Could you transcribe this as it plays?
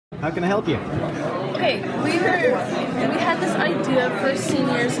How can I help you? Okay, we had this idea for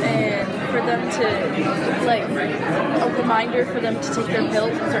seniors and for them to, like, a reminder for them to take their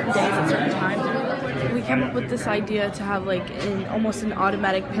pills on certain days at certain times. We came up with this idea to have like almost an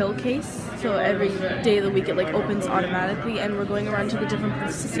automatic pill case. So every day of the week it like opens automatically, and we're going around to the different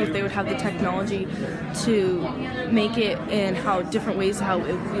places to see if they would have the technology to make it, and how different ways how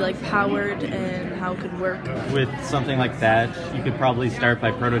it would be like powered and how it could work. With something like that, you could probably start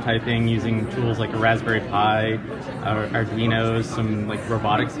by prototyping using tools like a Raspberry Pi, Arduinos, some like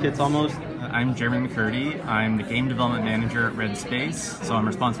robotics kits almost. I'm Jeremy McCurdy. I'm the game development manager at Red Space. So I'm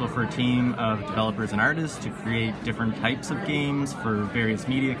responsible for a team of developers and artists to create different types of games for various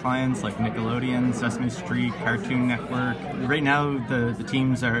media clients like Nickelodeon, Sesame Street, Cartoon Network. Right now the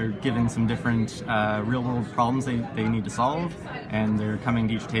teams are given some different real-world problems they need to solve, and they're coming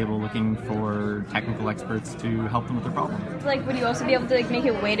to each table looking for technical experts to help them with their problem. Like, would you also be able to like make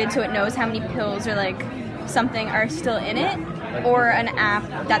it weighted so it knows how many pills or like something are still in it, or an app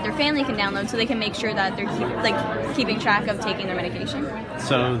that their family can download so they can make sure that they're keeping track of taking their medication?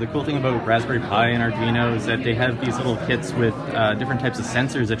 So the cool thing about Raspberry Pi and Arduino is that they have these little kits with different types of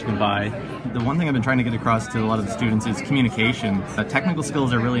sensors that you can buy. The one thing I've been trying to get across to a lot of the students is communication. Technical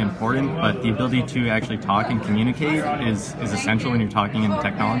skills are really important, but the ability to actually talk and communicate is essential when you're talking in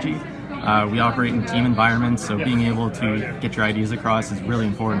technology. We operate in team environments, so being able to get your ideas across is really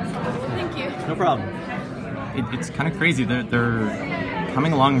important. Thank you. No problem. It's kind of crazy. They're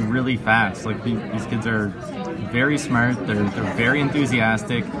coming along really fast. Like these kids are very smart. They're very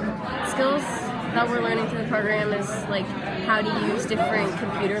enthusiastic. Skills that we're learning through the program is like how to use different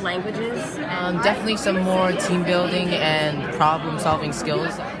computer languages. Definitely some more team building and problem solving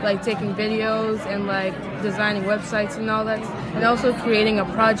skills. Like taking videos and like designing websites and all that, and also creating a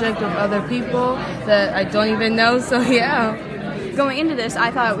project with other people that I don't even know. So yeah. Going into this,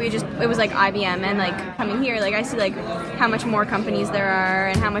 I thought it was like IBM, and like coming here, like I see like how much more companies there are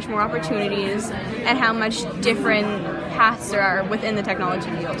and how much more opportunities and how much different paths there are within the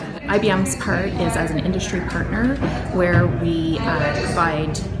technology field. IBM's part is as an industry partner where we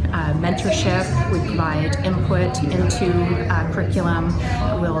provide mentorship, we provide input into curriculum,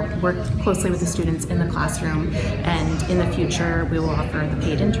 we'll work closely with the students in the classroom, and in the future we will offer the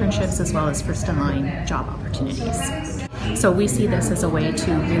paid internships as well as first in line job opportunities. So we see this as a way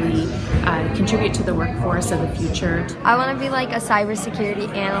to really contribute to the workforce of the future. I want to be like a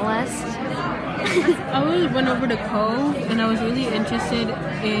cybersecurity analyst. I went over to Cove, and I was really interested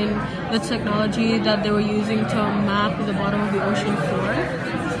in the technology that they were using to map the bottom of the ocean floor.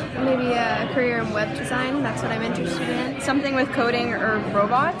 Maybe a career in web design, that's what I'm interested in. Something with coding or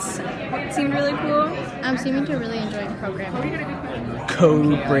robots seemed really cool. I'm seeming to really enjoy the program.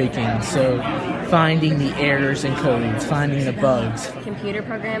 Code breaking, so finding the errors in codes, finding the bugs. Computer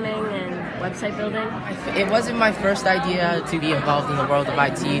programming and website building. It wasn't my first idea to be involved in the world of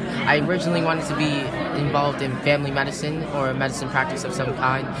IT. I originally wanted to be involved in family medicine or a medicine practice of some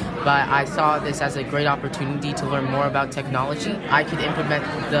kind, but I saw this as a great opportunity to learn more about technology. I could implement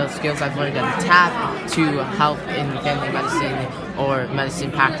the skills I've learned at the TAP to help in family medicine or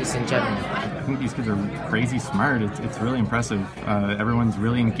medicine practice in general. I think these kids are crazy smart. It's really impressive. Everyone's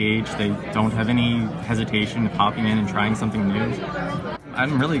really engaged. They don't have any hesitation of hopping in and trying something new.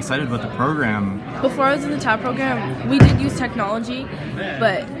 I'm really excited about the program. Before I was in the TAP program, we did use technology,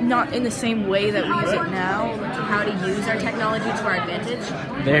 but not in the same way that we use it now. How to use our technology to our advantage.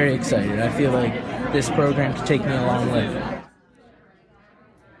 Very excited. I feel like this program could take me a long way.